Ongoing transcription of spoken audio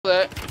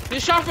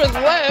This shot for his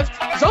left.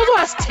 Zozo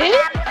has 10?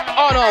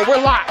 Oh no,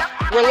 we're locked.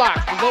 We're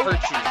locked. There's no hurt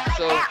you.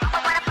 So this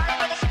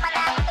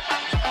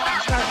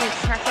guy's getting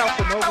cracked out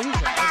for no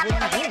reason. Like,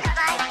 what are you doing?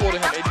 It pulled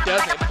him. It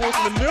doesn't. It pulls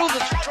in the middle of the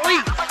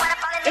street.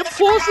 It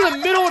pulls in the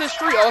middle of the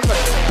street. Oh, it's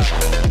like,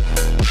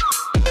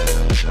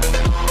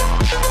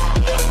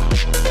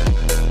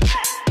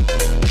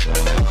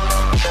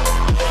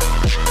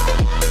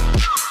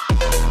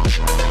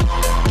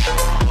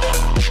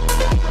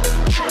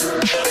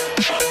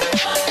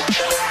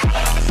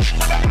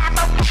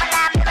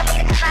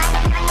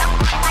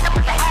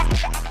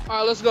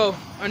 Alright, let's go.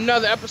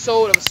 Another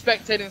episode of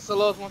Spectated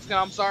Solos. Once again,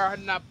 I'm sorry I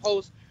did not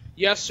post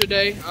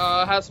yesterday.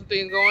 Had some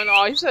things going.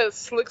 Oh, he said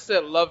Slick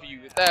said love you.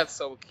 That's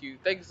so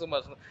cute. Thank you so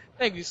much.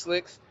 Thank you,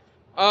 Slicks.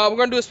 We're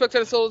gonna do a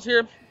Spectated Solos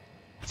here.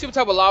 See what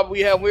type of lobby we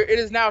have. It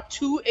is now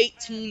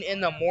 2:18 in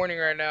the morning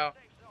right now,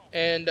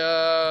 and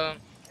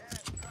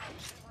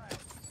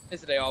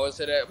it's they always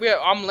say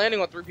that. I'm landing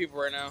on 3 people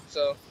right now,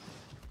 so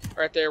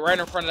right there, right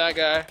in front of that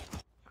guy.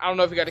 I don't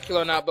know if he got a kill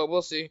or not, but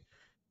we'll see.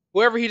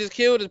 Whoever he just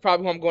killed is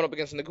probably who I'm going up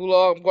against in the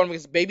gulag. I'm going up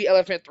against Baby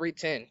Elephant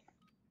 310.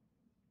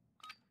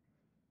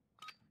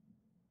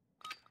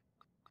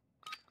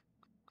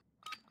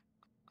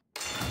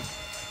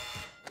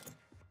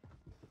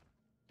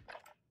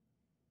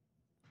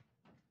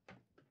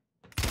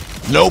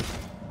 Nope.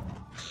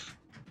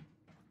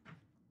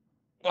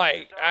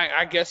 Like,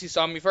 I guess he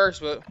saw me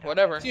first, but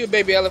whatever. See a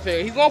Baby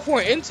Elephant. He's going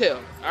for an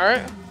intel,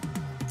 alright?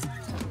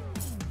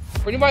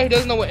 For anybody who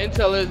doesn't know what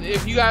intel is,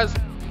 if you guys...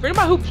 For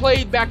anybody who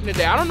played back in the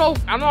day, I don't know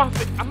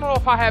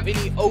if I have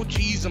any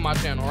OGs on my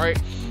channel, right?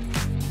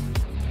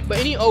 But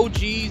any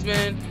OGs,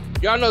 man,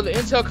 y'all know the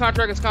Intel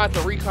contract is kind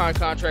of the recon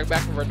contract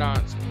back in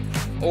Verdansk,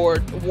 or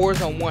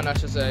Warzone 1, I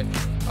should say.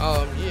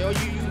 You know,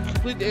 you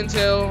complete the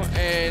Intel,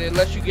 and it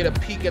lets you get a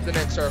peek at the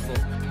next circle.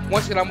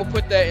 Once again, I'm gonna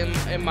put that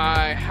in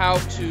my how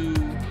to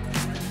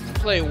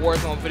play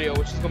Warzone video,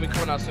 which is gonna be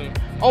coming out soon.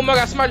 Oh my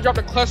God, somebody dropped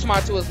a clutch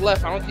mine to his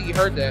left. I don't think he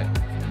heard that.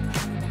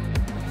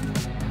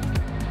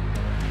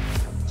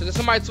 So there's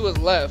somebody to his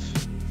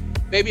left.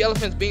 Baby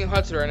Elephant's being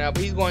hunted right now,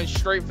 but he's going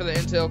straight for the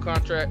Intel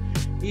contract.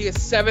 He is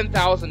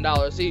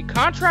 $7,000. See,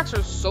 contracts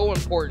are so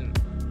important.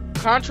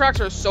 Contracts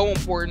are so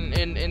important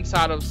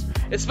inside of,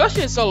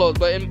 especially in solos,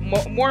 but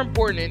more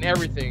important in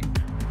everything.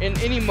 In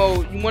any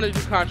mode, you want to do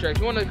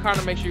contracts. You want to kind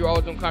of make sure you're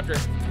always doing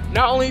contracts.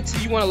 Not only do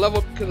you want to level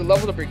up because it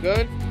levels up your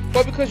gun,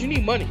 but because you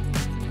need money.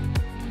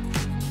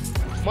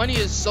 Money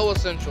is so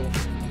essential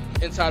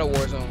inside of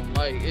Warzone.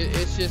 Like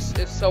it's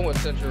so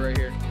essential right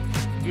here.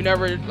 You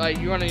never, like,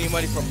 you're gonna need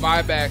money for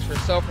buybacks, for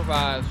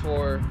self-revives,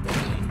 for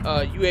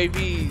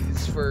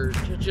UAVs, for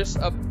just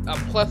a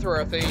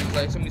plethora of things.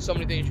 Like so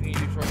many things you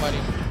can use for money.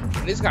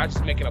 And this guy's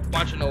just making a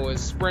bunch of noise,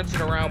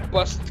 sprinting around,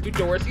 busting through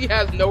doors. He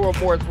has no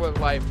remorse for his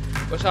life.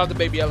 But shout out to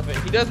Baby Elephant.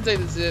 He doesn't take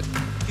the zip.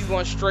 He's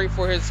going straight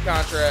for his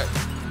contract,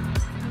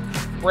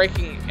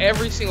 breaking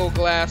every single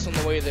glass on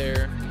the way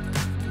there.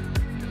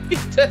 He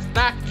does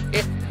not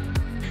care.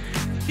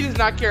 He does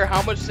not care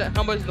how much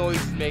noise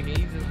he's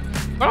making.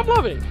 But I'm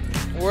loving it.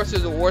 Worse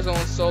is the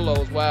Warzone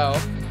Solos. Wow.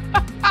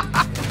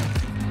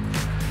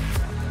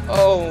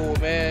 Oh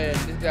man,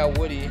 this guy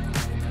Woody.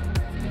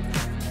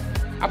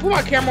 I put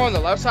my camera on the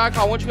left side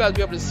because I want you guys to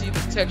be able to see the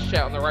text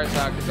chat on the right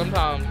side. Because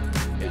sometimes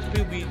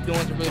people be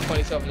doing some really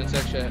funny stuff in the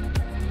text chat.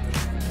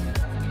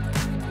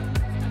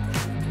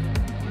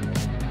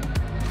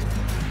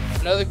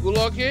 Another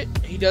gulag hit.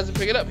 He doesn't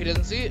pick it up. He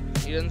doesn't see it.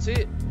 He doesn't see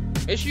it.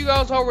 Make sure you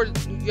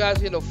guys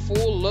get a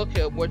full look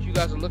at what you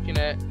guys are looking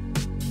at.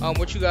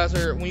 What you guys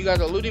are, when you guys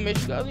are looting, make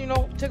sure you guys, you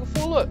know, take a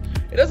full look.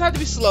 It doesn't have to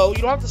be slow. You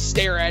don't have to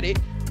stare at it,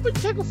 but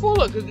take a full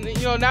look. Cause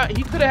you know now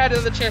he could have had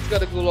another chance to go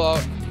to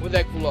gulag with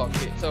that gulag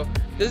kit. So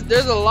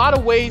there's a lot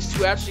of ways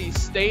to actually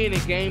stay in the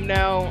game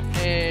now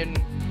and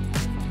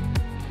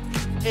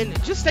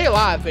just stay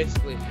alive,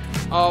 basically.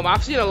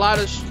 I've seen a lot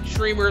of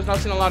streamers, and I've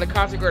seen a lot of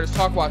content creators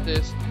talk about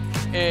this,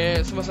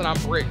 and someone said I'm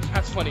bricked.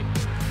 That's funny.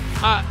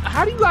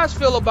 How do you guys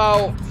feel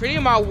about, for any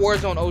of my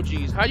Warzone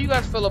OGs, how do you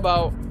guys feel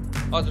about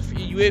the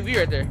UAV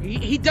right there?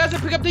 He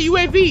doesn't pick up the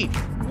UAV.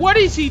 What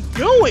is he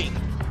doing?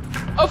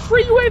 A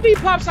free UAV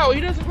pops out.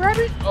 He doesn't grab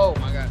it? Oh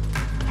my God.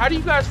 How do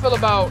you guys feel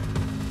about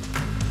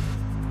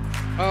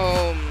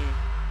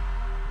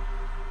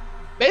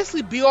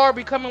basically BR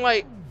becoming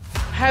like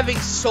having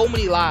so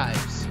many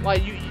lives?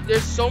 Like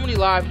there's so many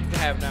lives you can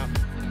have now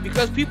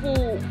because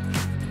people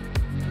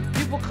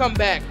come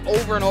back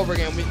over and over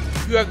again.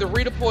 You have the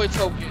redeploy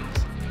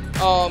tokens.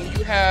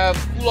 You have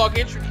gulag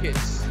entry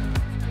kits.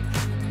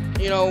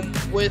 You know,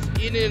 with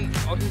Eden,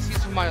 oh, he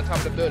sees somebody on top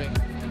of the building.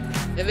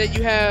 And then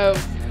you have,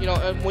 you know,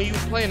 when you're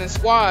playing in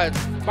squads,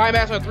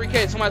 buyback on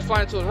 3K, somebody's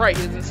flying to his right,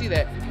 he doesn't see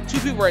that. 2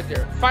 people right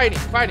there, fighting.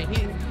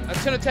 A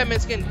 10 or 10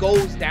 minute skin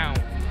goes down.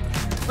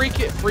 Free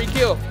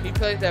kill. He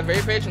plays that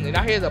very patiently.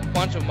 Now he has a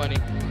bunch of money,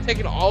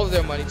 taking all of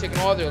their money, taking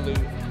all their loot.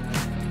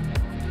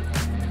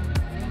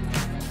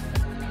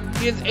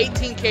 He has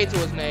 18K to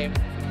his name.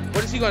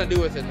 What is he gonna do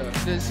with it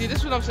though? See, this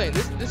is what I'm saying.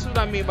 This is what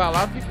I mean by a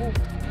lot of people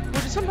who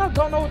just sometimes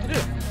don't know what to do.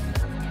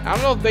 I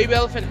don't know if Baby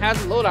Elephant has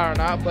a loadout or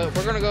not, but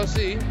we're gonna go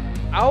see.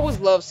 I always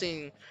love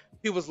seeing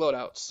people's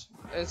loadouts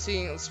and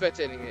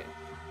spectating it.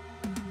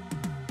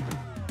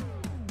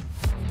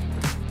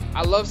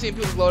 I love seeing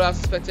people's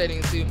loadouts and spectating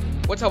and see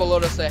what type of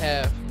loadouts they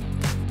have.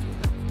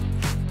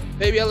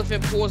 Baby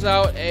Elephant pulls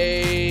out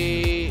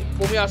a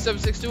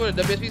 7.62 and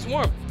a WSP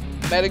Swarm.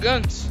 Meta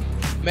guns.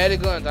 Meta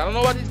guns. I don't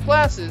know about these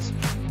classes,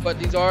 but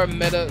these are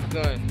meta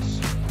guns.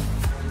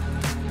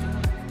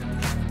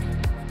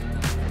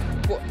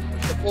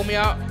 Pull me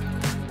out.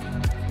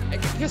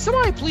 Can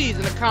somebody please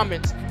in the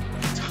comments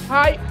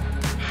type,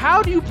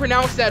 how do you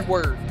pronounce that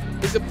word?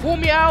 Is it pull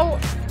me out?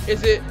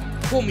 Is it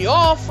pull me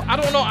off? I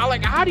don't know.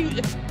 How do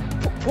you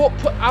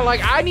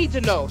I need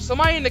to know.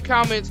 Somebody in the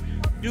comments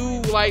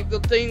do like the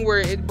thing where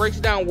it breaks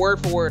it down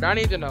word for word. I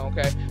need to know,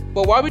 okay?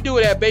 But while we do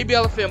that, Baby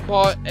Elephant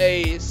bought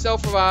a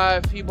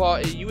self-revive. He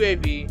bought a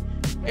UAV,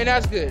 and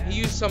that's good. He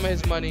used some of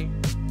his money.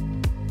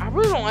 I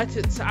really don't like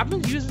to. I've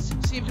been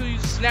seeing people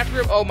use snap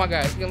grip. Oh my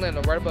god, he's gonna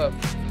land right above.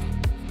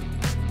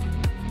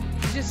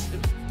 Just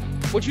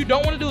what you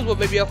don't want to do is what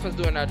Baby Elephant's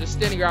doing now, just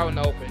standing out in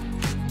the open.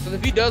 Because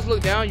if he does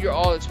look down, you're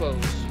all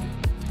exposed.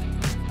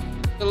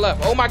 To the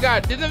left. Oh my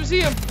god, didn't even see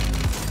him.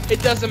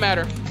 It doesn't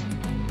matter.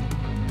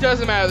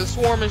 Doesn't matter. The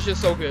swarm is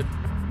just so good.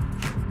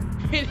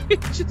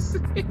 It just.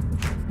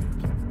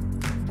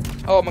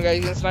 Oh my god,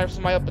 he's gonna snipe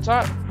somebody up the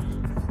top.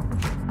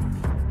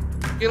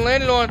 Get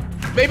landed on.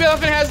 Baby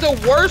Elephant has the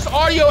worst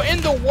audio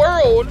in the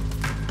world.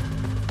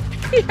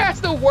 He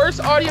has the worst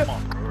audio. Come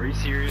on, bro. Are you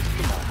serious?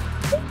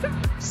 Come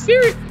on.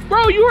 Serious,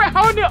 bro? You were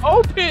out in the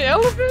open,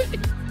 Elephant.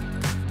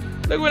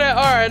 Look at that.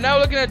 All right, now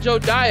we're looking at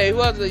Jodiah,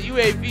 who has a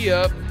UAV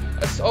up.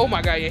 Oh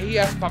my god, yeah, he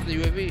has to pop the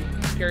UAV.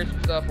 Carry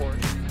some stuff for it.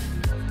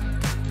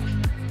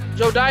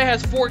 Jodiah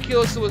has 4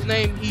 kills to his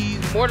name.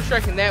 He's more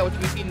distracting that, which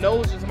means he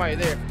knows there's somebody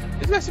there.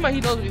 This guy seems like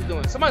he knows what he's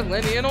doing. Somebody's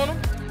landing in on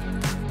him.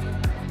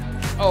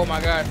 Oh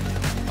my god.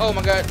 Oh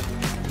my god.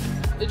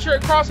 The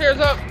crosshairs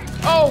up.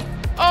 Oh.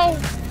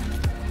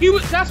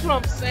 That's what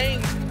I'm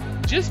saying.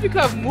 Just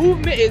because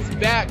movement is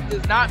back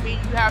does not mean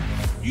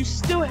you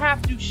still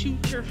have to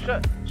shoot your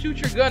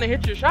gun and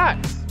hit your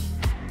shots.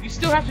 You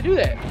still have to do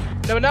that.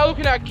 Now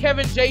looking at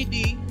Kevin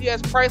JD, he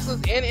has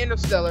Priceless and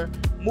Interstellar,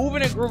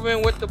 moving and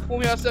grooving with the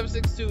Puma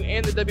 7.62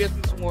 and the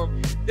WSP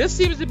Swarm. This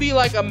seems to be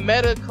like a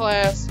meta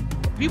class.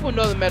 People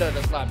know the meta of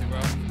the sloppy, bro.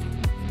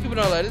 People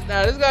know that.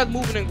 Now this guy's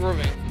moving and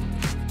grooving.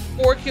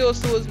 4 kills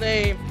to his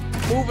name,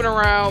 moving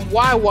around.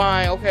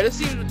 Why? Okay,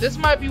 this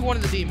might be one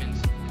of the demons.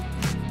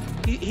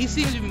 He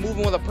seems to be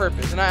moving with a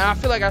purpose, and I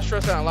feel like I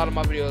stress that in a lot of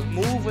my videos.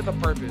 Move with a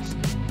purpose.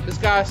 This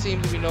guy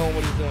seems to be knowing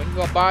what he's doing. He's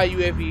gonna buy a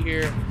UAV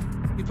here.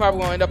 He's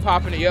probably gonna end up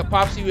popping it. Yep,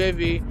 pops the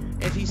UAV,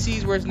 and he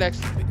sees where his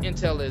next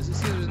intel is. He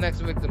sees where his next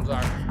victims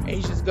are, and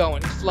he's just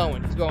going. He's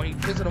flowing. He's going. He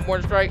gets to the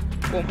mortar strike.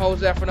 Boom,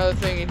 holds that for another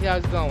thing, and now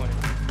he's going.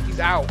 He's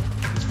out.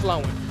 He's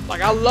flowing.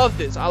 Like, I love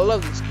this. I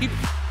love this.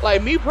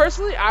 Like, me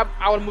personally,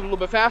 I would move a little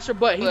bit faster,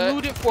 but he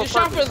looted for a purpose.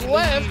 Shot for his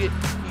left. He's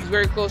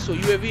very close to a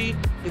UAV.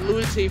 He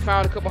looted till he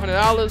found a couple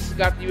 $100,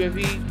 got the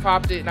UAV,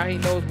 popped it. Now he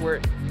knows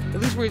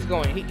at least where he's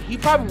going. He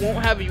probably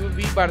won't have a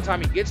UAV by the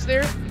time he gets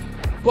there,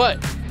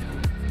 but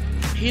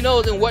he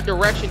knows in what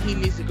direction he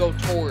needs to go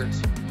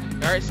towards.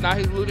 All right, so now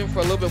he's looting for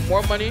a little bit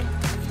more money.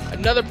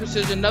 Another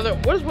precision,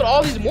 what is with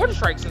all these mortar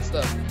strikes and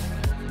stuff?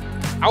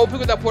 I will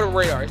pick up that portable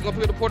radar. He's gonna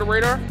pick up the portable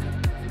radar.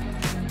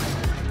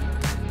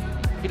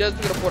 He does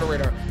pick up the portable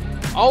radar.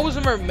 Always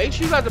remember, make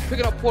sure you guys are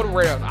picking up portable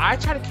radars. I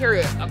try to carry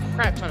a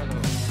crap ton of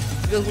those.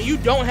 Because when you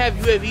don't have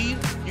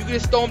UAVs, you can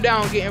just throw them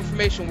down and get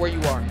information where you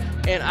are.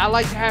 And I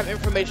like to have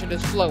information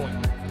that's flowing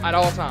at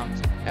all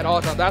times. At all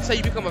times. That's how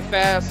you become a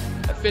fast,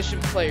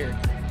 efficient player.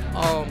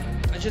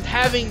 Just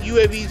having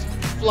UAVs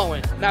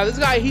flowing. Now this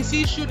guy, he's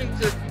shooting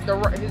to the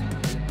right, his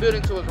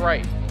building to his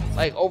right,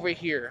 like over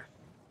here.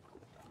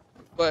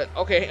 But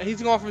okay,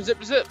 he's going from zip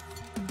to zip.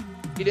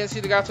 He didn't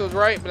see the guy to his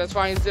right, but that's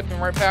fine. He's zipping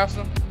right past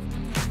him.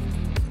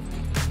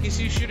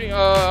 He's shooting.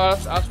 I'll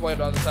swipe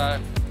the other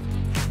side.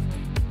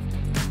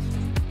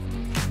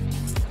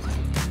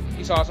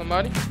 He saw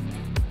somebody.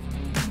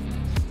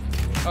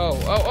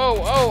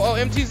 Oh,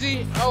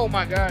 MTZ. Oh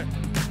my god.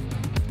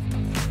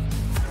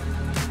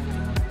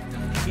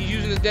 He's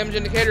using his damage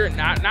indicator.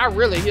 Not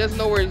really. He doesn't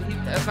know where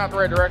that's not the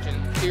right direction.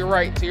 To your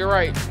right.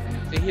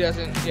 See, he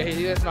doesn't. Yeah,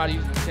 he does not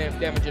use the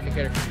damage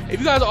indicator. If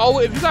you guys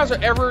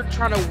are ever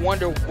trying to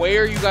wonder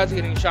where you guys are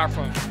getting shot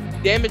from,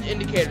 damage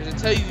indicators. It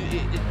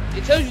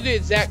tells you the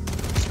exact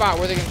spot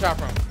where they're getting shot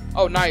from.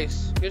 Oh,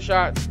 nice. Good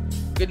shot.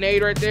 Good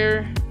nade right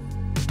there.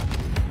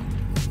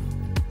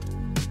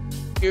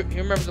 He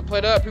remembers to play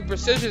up. He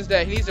precisions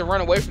that. He needs to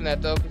run away from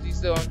that though, because he's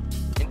still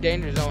in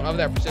danger zone of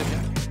that precision.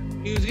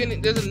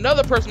 There's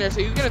another person there, so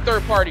he's getting a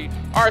third party.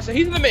 All right, so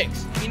he's in the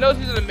mix. He knows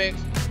he's in the mix.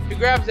 He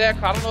grabs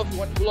that. I don't know if he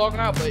went to gulag or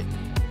not, but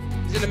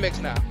he's in the mix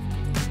now.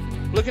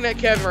 Looking at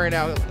Kevin right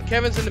now.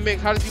 Kevin's in the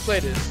mix. How does he play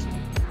this?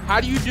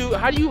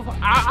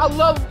 I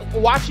love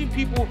watching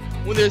people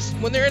when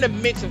they're in a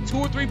mix of 2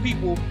 or 3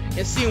 people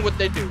and seeing what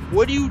they do.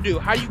 What do you do?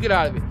 How do you get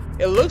out of it?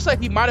 It looks like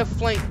he might have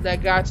flanked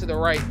that guy to the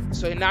right,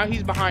 so now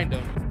he's behind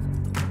him.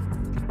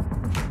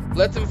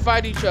 Let them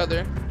fight each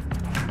other.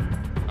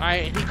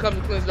 Alright, he comes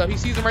and cleans it up. He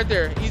sees him right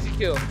there. Easy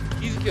kill.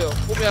 Easy kill.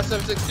 Pull me out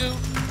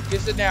 762.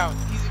 Gets it down.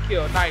 Easy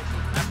kill. Nice.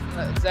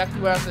 That's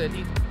exactly what I said.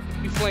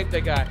 He flanked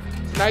that guy.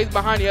 So now he's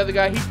behind the other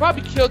guy. He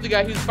probably killed the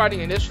guy he was fighting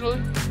initially.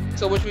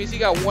 So which means he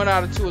got 1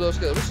 out of 2 of those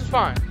kills, which is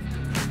fine.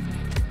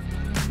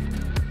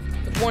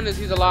 The point is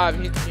he's alive.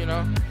 You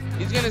know,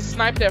 he's gonna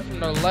snipe that from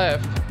the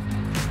left.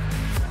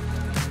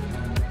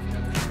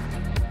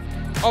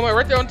 Oh man,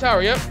 right there on the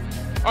tower. Yep.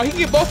 Oh, he can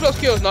get both of those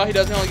kills. No, he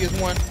doesn't. He only gets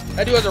 1.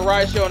 That dude has a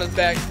riot shield on his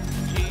back.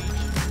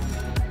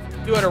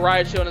 Jeez. Dude had a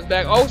riot shield on his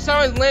back. Oh,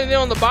 someone's landing in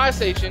on the buy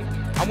station.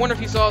 I wonder if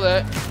he saw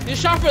that. He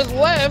shot from his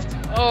left.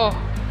 Oh.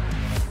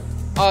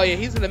 Oh yeah,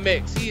 he's in the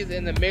mix. He is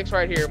in the mix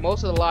right here.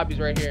 Most of the lobby's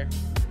right here.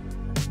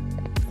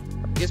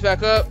 Gets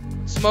back up.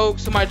 Smoke.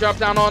 Somebody dropped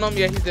down on him.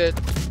 Yeah, he's dead.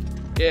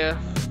 Yeah.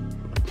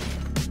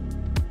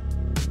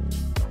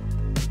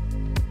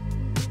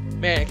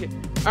 Man.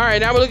 All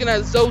right, now we're looking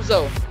at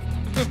Zozo.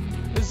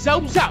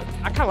 Zozo.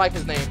 I kind of like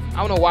his name.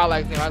 I don't know why I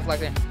like his name. I just like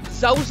that.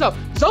 Zozo.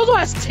 Zozo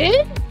has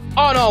 10?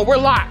 Oh no, we're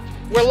locked.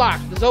 We're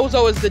locked.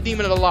 Zozo is the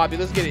demon of the lobby.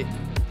 Let's get it.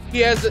 He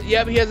has a,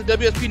 yep, he has a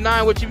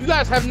WSP9, which if you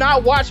guys have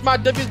not watched my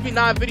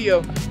WSP9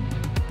 video,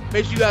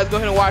 make sure you guys go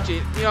ahead and watch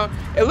it. You know,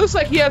 it looks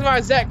like he has my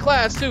exact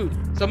class too.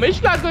 So make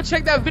sure you guys go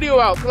check that video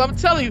out, because I'm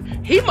telling you,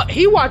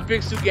 he watched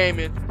Big Stu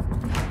Gaming.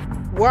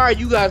 Why are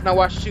you guys not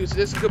watching Shoot? So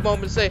this is a good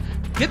moment to say,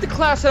 get the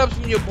class setups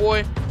from your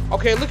boy.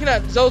 Okay, looking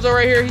at Zozo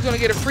right here, he's gonna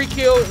get a free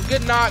kill,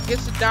 good knock,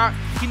 gets it down.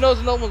 He knows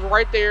another one's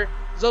right there.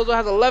 Zozo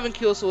has 11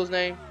 kills to his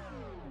name.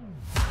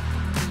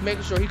 He's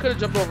making sure he could have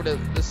jumped over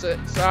the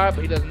side,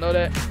 but he doesn't know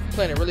that.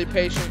 Playing it really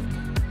patient.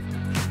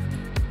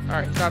 All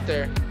right, he's not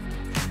there.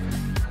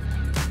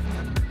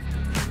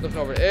 Looking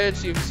over the edge,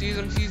 see if he sees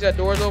him. Sees that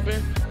door's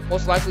open.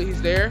 Most likely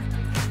he's there.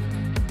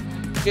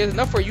 He has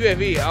enough for a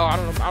UAV. Oh, I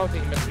don't know. I don't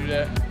think he meant to do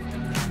that.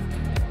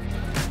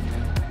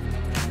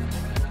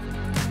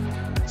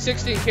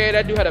 16K.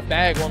 That dude had a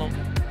bag on him.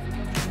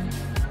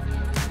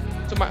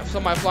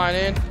 Somebody flying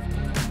in.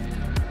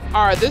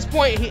 All right, at this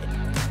point he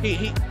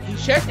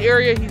checked the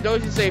area. He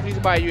knows he's safe. He's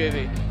to buy a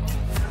UAV.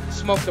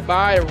 Smoke to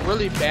buy a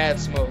really bad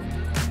smoke.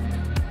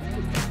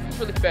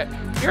 Really bad.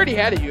 He already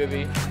had a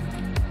UAV.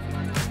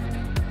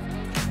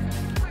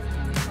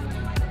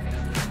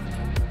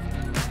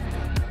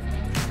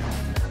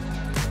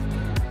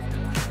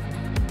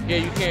 Yeah,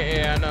 you can't.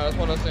 Yeah, I know. That's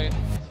one of those things.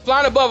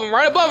 Flying above him.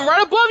 Right above him.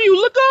 Right above you.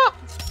 Look up.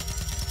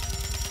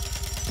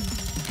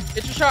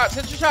 Hit your shots.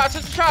 Hit your shots.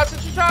 Hit your shots.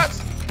 Hit your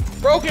shots.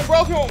 Broken.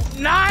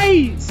 Broken.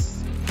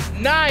 Nice.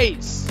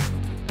 Nice.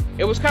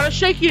 It was kind of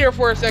shaky there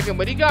for a second,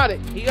 but he got it.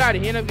 He got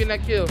it. He ended up getting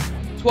that kill.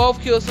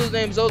 12 kills to his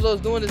name. Zozo's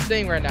doing his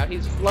thing right now.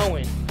 He's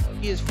flowing.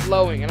 He is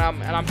flowing, and I'm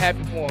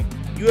happy for him.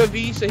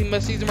 UAV, so he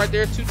must see him right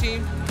there. Two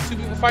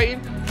people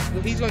fighting.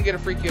 Well, he's gonna get a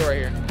free kill right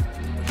here.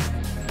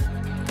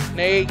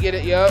 Nade, get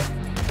it. Yup.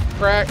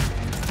 Crack.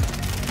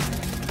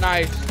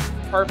 Nice.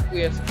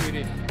 Perfectly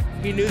executed.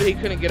 He knew that he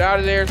couldn't get out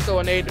of there, so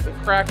a nade to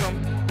crack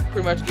him.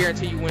 Pretty much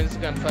guarantee you wins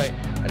the gunfight.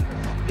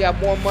 You got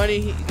more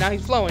money. Now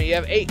he's flowing. You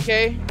have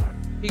 8K.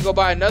 He go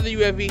buy another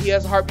UAV. He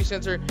has a heartbeat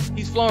sensor.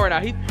 He's flowing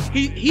now.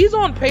 He's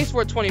on pace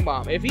for a 20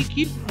 bomb. If he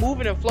keeps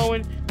moving and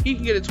flowing, he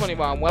can get a 20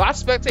 bomb. Will I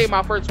spectate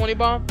my first 20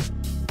 bomb?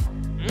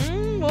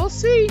 We'll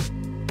see.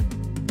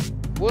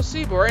 We'll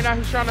see. But right now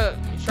he's trying to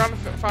find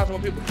some more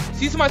people.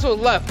 See somebody to his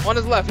left. On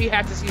his left. He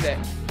had to see that.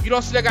 You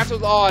don't see that guy to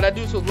his that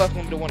dude to his left.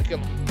 Don't want to kill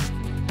him.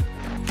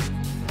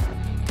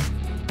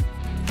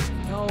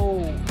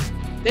 No.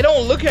 They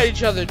don't look at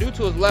each other. Dude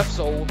to his left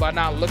sold by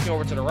not looking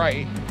over to the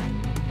right.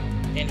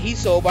 And he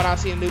sold by not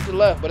seeing the dude to the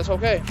left, but it's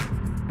okay.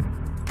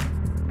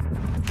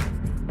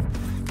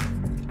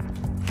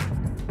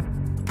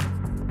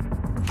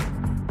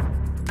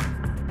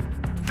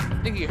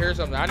 I think he heard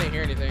something. I didn't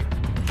hear anything.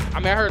 I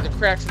mean, I heard the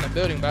cracks in the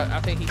building, but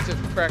I think he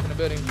took the crack in the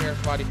building to hear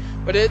somebody.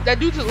 But that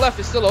dude to the left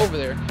is still over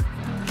there.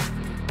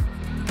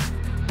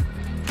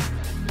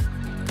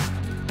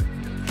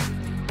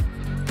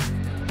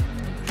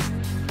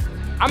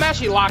 I'm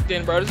actually locked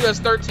in, bro. This dude has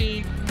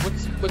 13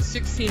 with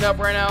 16 up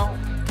right now.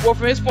 Well,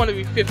 from his point of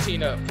view,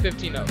 15 up.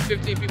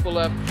 15 people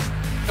left,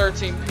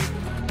 13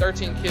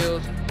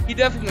 kills. He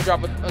definitely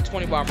gonna drop a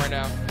 20 bomb right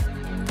now.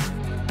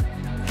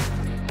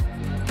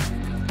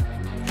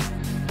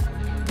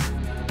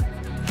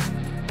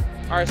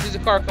 All right, so there's a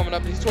car coming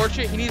up. He's torch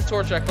it. He needs to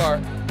torch that car.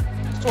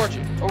 Just torch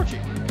it. Torch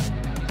it.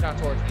 He's not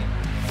torching it.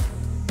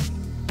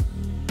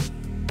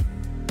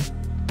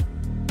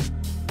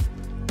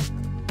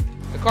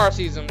 The car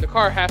sees him. The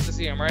car has to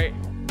see him, right?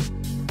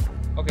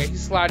 Okay,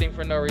 he's sliding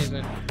for no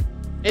reason.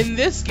 In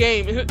this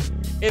game,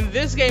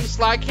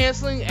 slide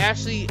canceling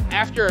actually,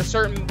 after a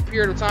certain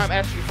period of time,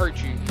 actually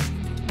hurts you.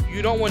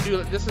 You don't want to do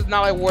it. This is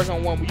not like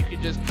Warzone 1 where you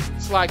can just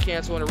slide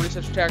cancel and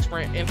reset your attack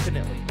sprint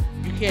infinitely.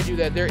 You can't do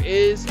that. There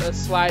is a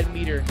slide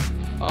meter,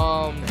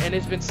 and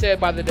it's been said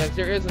by the devs.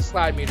 There is a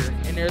slide meter,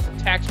 and there's a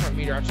attack sprint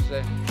meter, I should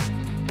say.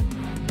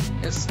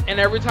 And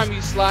every time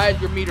you slide,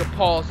 your meter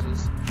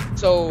pauses.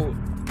 So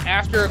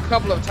after a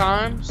couple of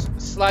times,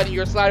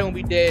 your sliding will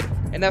be dead,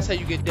 and that's how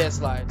you get dead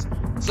slides.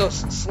 So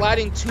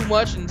sliding too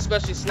much, and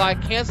especially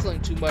slide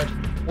canceling too much,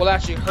 will will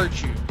actually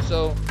hurt you.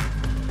 So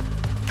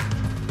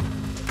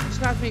this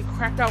guy's being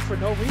cracked out for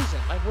no reason.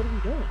 Like, what are we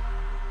doing?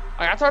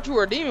 Like, I thought you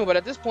were a demon, but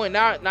at this point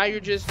now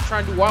you're just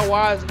trying to do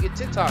YYs and get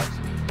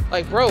TikToks.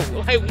 Like, bro,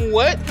 like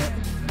what?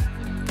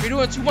 You're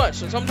doing too much.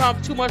 So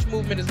sometimes too much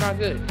movement is not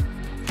good.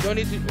 You don't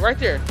need to. Right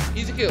there,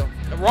 easy kill.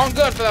 The wrong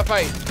gun for that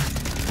fight,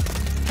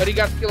 but he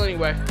got the kill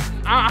anyway.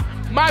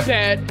 My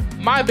bad.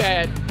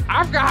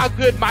 I forgot how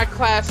good my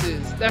class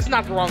is. That's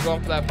not the wrong gun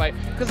for that fight,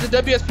 because the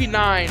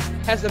WSP-9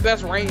 has the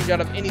best range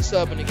out of any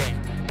sub in the game.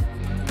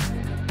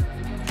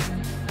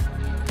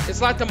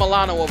 It's like the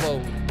Milano of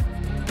old.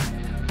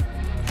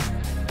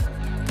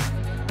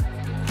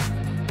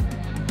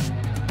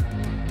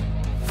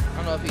 I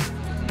don't know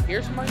if he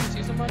hears somebody,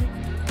 see somebody.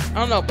 I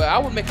don't know, but I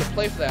would make a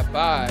play for that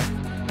buy.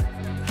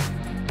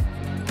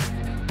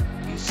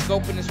 He's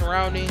scoping his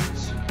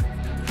surroundings.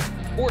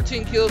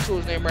 14 kills to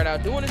his name right now,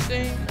 doing his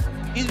thing.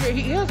 He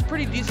has a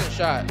pretty decent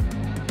shot.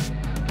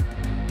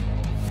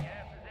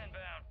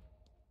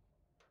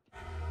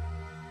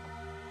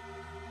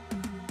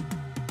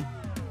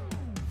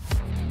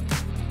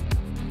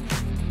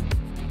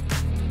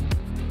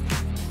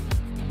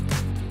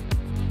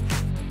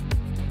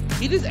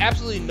 He just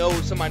absolutely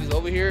knows somebody's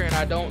over here, and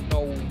I don't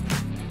know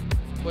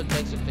what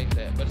makes him think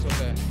that, but it's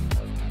okay.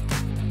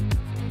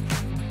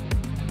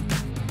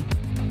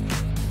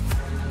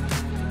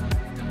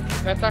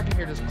 The fact I can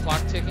hear this clock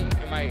ticking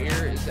in my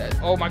ear is that,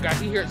 oh my god,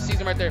 he sees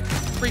him right there.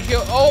 Free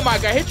kill. Oh my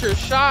god, hit your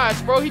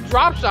shots, bro. He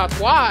drop shots.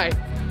 Why?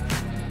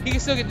 He can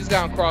still get this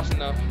guy on crossing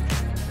though.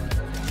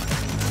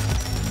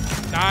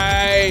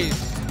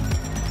 Nice.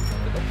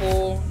 Get the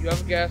pull. You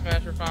have a gas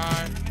mask, you're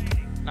fine.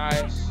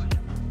 Nice.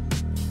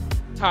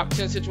 Top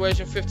 10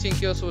 situation, 15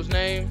 kills to his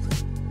name.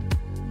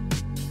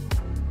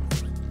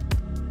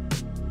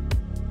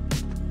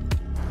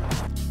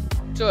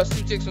 Still has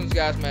 2 ticks on his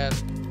gas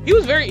mask.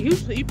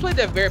 He played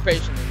that very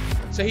patiently.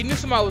 So he knew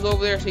somebody was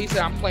over there, so he said,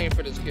 I'm playing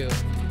for this kill.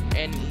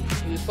 And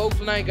he was focused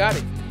when I got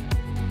it.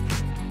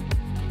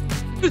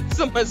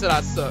 Somebody said I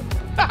suck.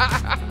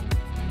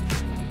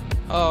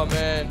 Oh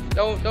man.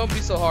 Don't be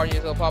so hard on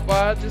yourself,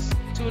 Papa. Just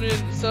tune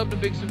in, sub to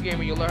Big Soup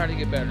Gamer, you'll learn how to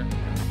get better.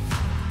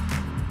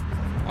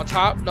 On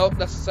top, nope,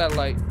 that's a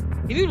satellite.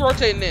 He needs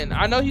rotating in.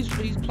 I know he's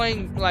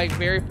playing like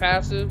very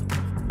passive.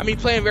 I mean,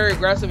 playing very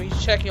aggressive.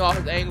 He's checking all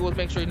his angles,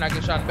 make sure he's not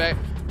getting shot in the back.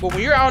 But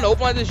when you're out in the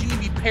open like this, you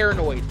need to be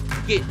paranoid.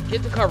 Get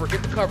the cover,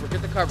 get the cover,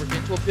 get the cover,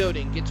 get to a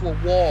building, get to a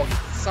wall, get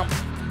to something.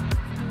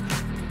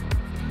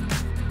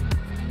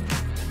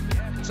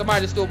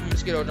 Somebody just threw up a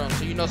mosquito drone,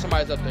 so you know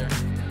somebody's up there.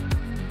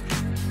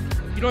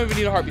 You don't even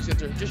need a heartbeat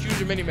sensor. Just use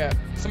your mini map.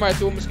 Somebody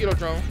threw a mosquito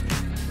drone,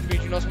 which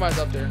means you know somebody's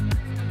up there.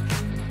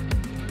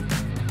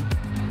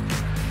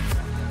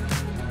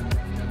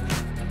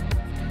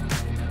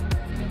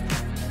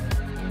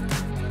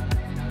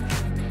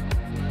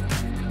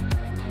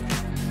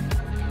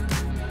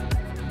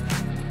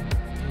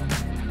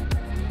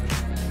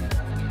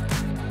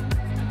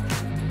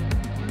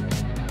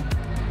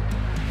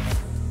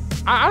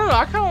 I don't know,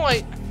 I kind of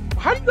like,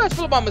 how do you guys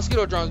feel about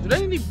mosquito drones? Do they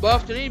need to be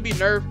buffed? Do they need to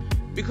be nerfed?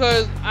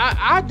 Because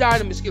I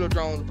died in mosquito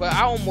drones, but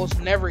I almost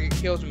never get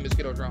kills with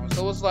mosquito drones.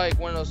 So it's like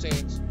one of those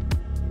things.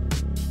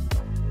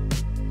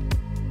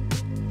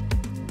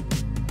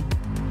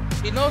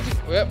 He knows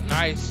yep,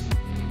 nice.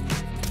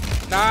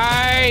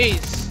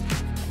 Nice!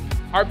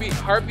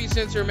 Heartbeat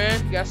sensor,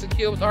 man. He got to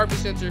kill with the heartbeat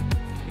sensor.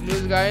 He knew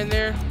the guy in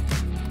there.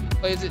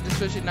 Plays it, just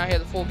switch it, now he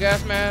has a full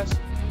gas mask.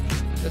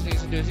 That's what he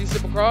needs to do. Does he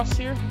zip across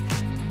here?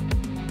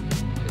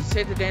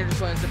 Take the dangerous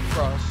way and zip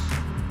across.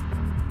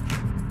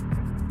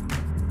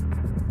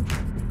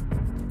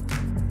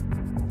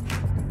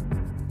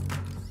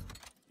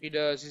 He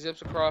does. He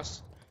zips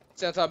across.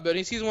 It's on top of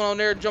building. He sees one on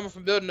there jumping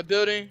from building to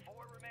building.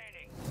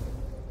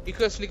 He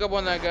could sneak up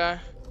on that guy,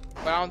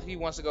 but I don't think he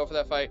wants to go for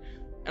that fight.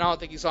 And I don't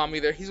think he saw him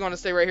either. He's going to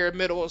stay right here in the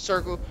middle of the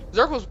circle. The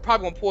circle's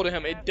probably going to pull to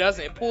him. It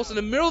doesn't. It pulls to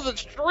the middle of the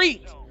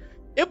street.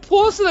 It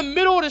pulls to the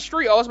middle of the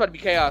street. Oh, it's about to be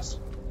chaos.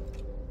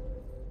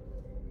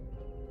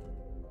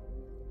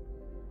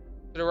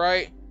 To the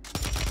right.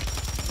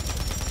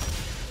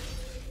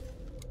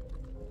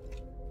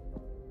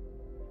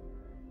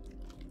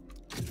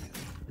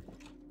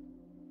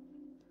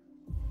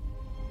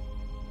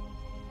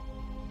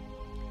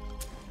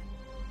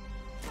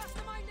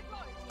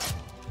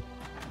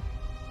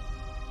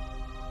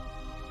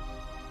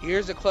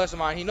 Here's the cluster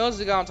mine. He knows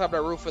the guy on top of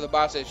that roof where the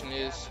buy station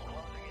is.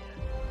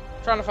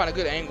 Trying to find a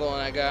good angle on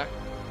that guy.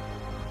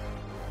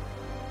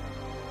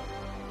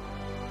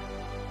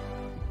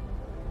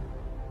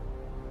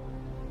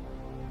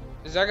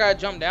 Does that guy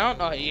jump down?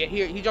 Oh, yeah,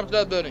 he jumped to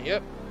the other building.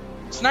 Yep.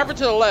 Sniper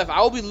to the left.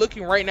 I will be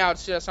looking right now to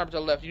see that sniper to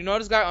the left. You know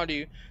this guy under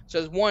you.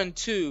 Says 1,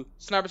 2.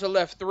 Sniper to the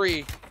left.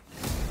 3.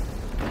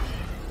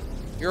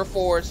 You're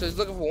 4. So he's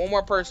looking for one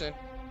more person.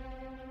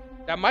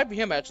 That might be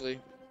him, actually.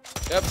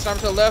 Yep, sniper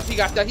to the left. He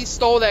got that. He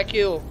stole that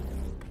kill.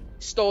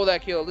 He stole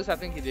that kill. At least I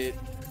think he did.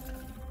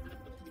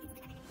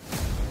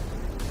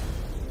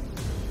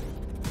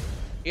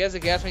 He has a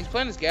gas mask. He's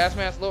playing his gas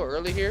mask a little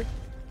early here.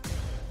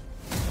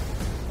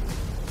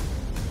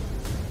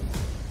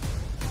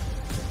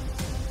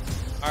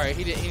 Alright,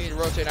 he need to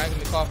rotate. Now he's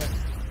gonna be coughing.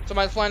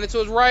 Somebody's flying into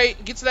his right.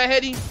 Get to that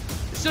heady.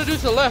 There's still a dude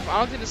to the left. I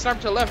don't think the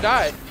sniper to the left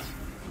died.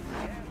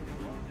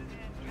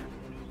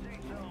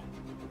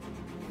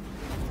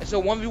 It's a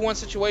 1v1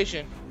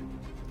 situation.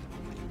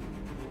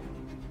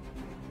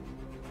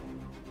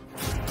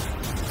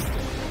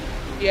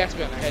 He has to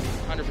be on the heady.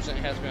 100%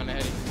 has to be on the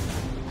heady.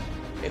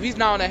 If he's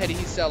not on the heady,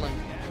 he's selling.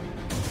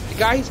 The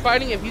guy he's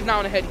fighting, if he's not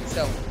on the heady, he's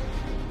selling.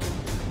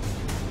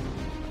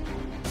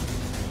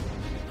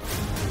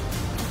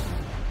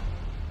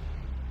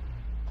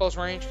 Close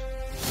range.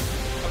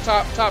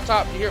 Up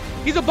top. You hear?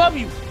 He's above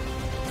you.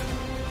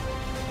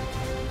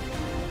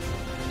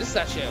 This is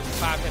actually a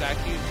 5-hit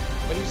IQ,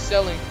 but he's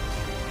selling.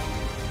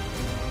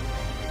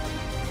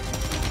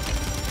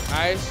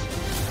 Nice.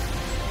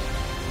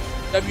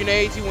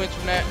 W&As, he wins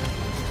from that.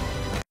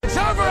 It's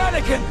over,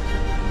 Anakin!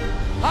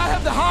 I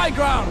have the high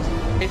ground!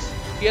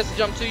 He has to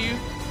jump to you.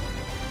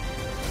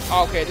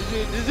 Okay, this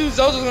dude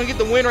Zozo's gonna get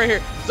the win right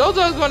here.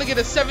 Zozo's gonna get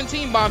a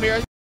 17 bomb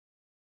here.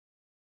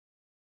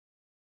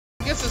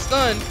 Gets a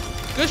stun.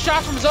 Good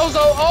shot from Zozo.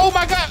 Oh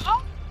my god.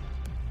 Oh.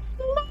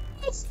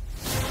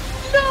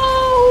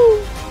 No!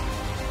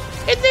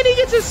 And then he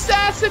gets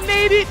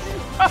assassinated.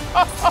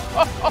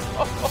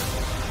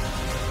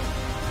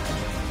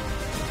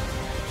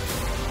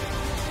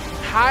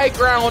 High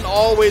ground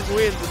always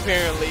wins,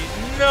 apparently.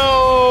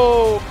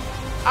 No!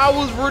 I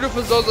was rooting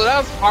for Zozo. That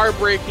was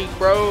heartbreaking,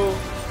 bro.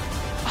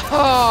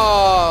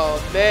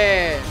 Oh,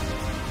 man.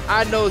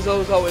 I know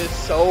Zozo is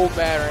so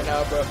bad right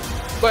now, bro.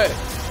 But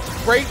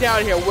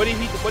breakdown here. What did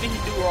he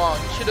do wrong?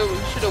 He should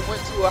have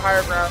went to a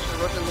higher ground. Should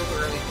have rotated a little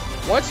bit early.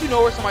 Once you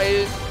know where somebody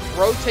is,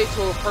 rotate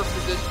to a perfect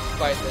position to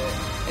fight that.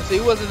 And so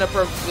he wasn't in a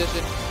perfect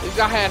position. This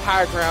guy had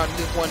higher ground and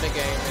just won the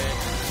game, man.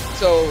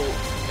 So,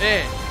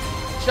 man,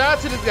 shout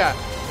out to this guy.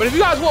 But if you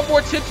guys want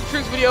more tips and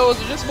tricks videos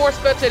or just more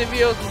spectated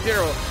videos in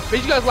general, make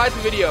sure you guys like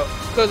the video,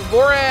 because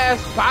Voraz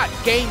Bot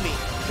Gaming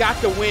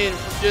got the win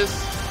for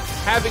just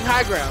having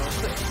high ground.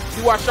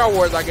 You watch Star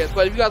Wars, I guess.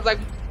 But if you guys like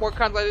more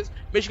content like this,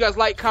 make sure you guys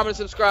like, comment, and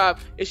subscribe.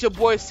 It's your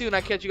boy Stu, and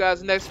I'll catch you guys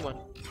in the next one.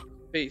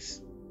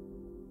 Peace.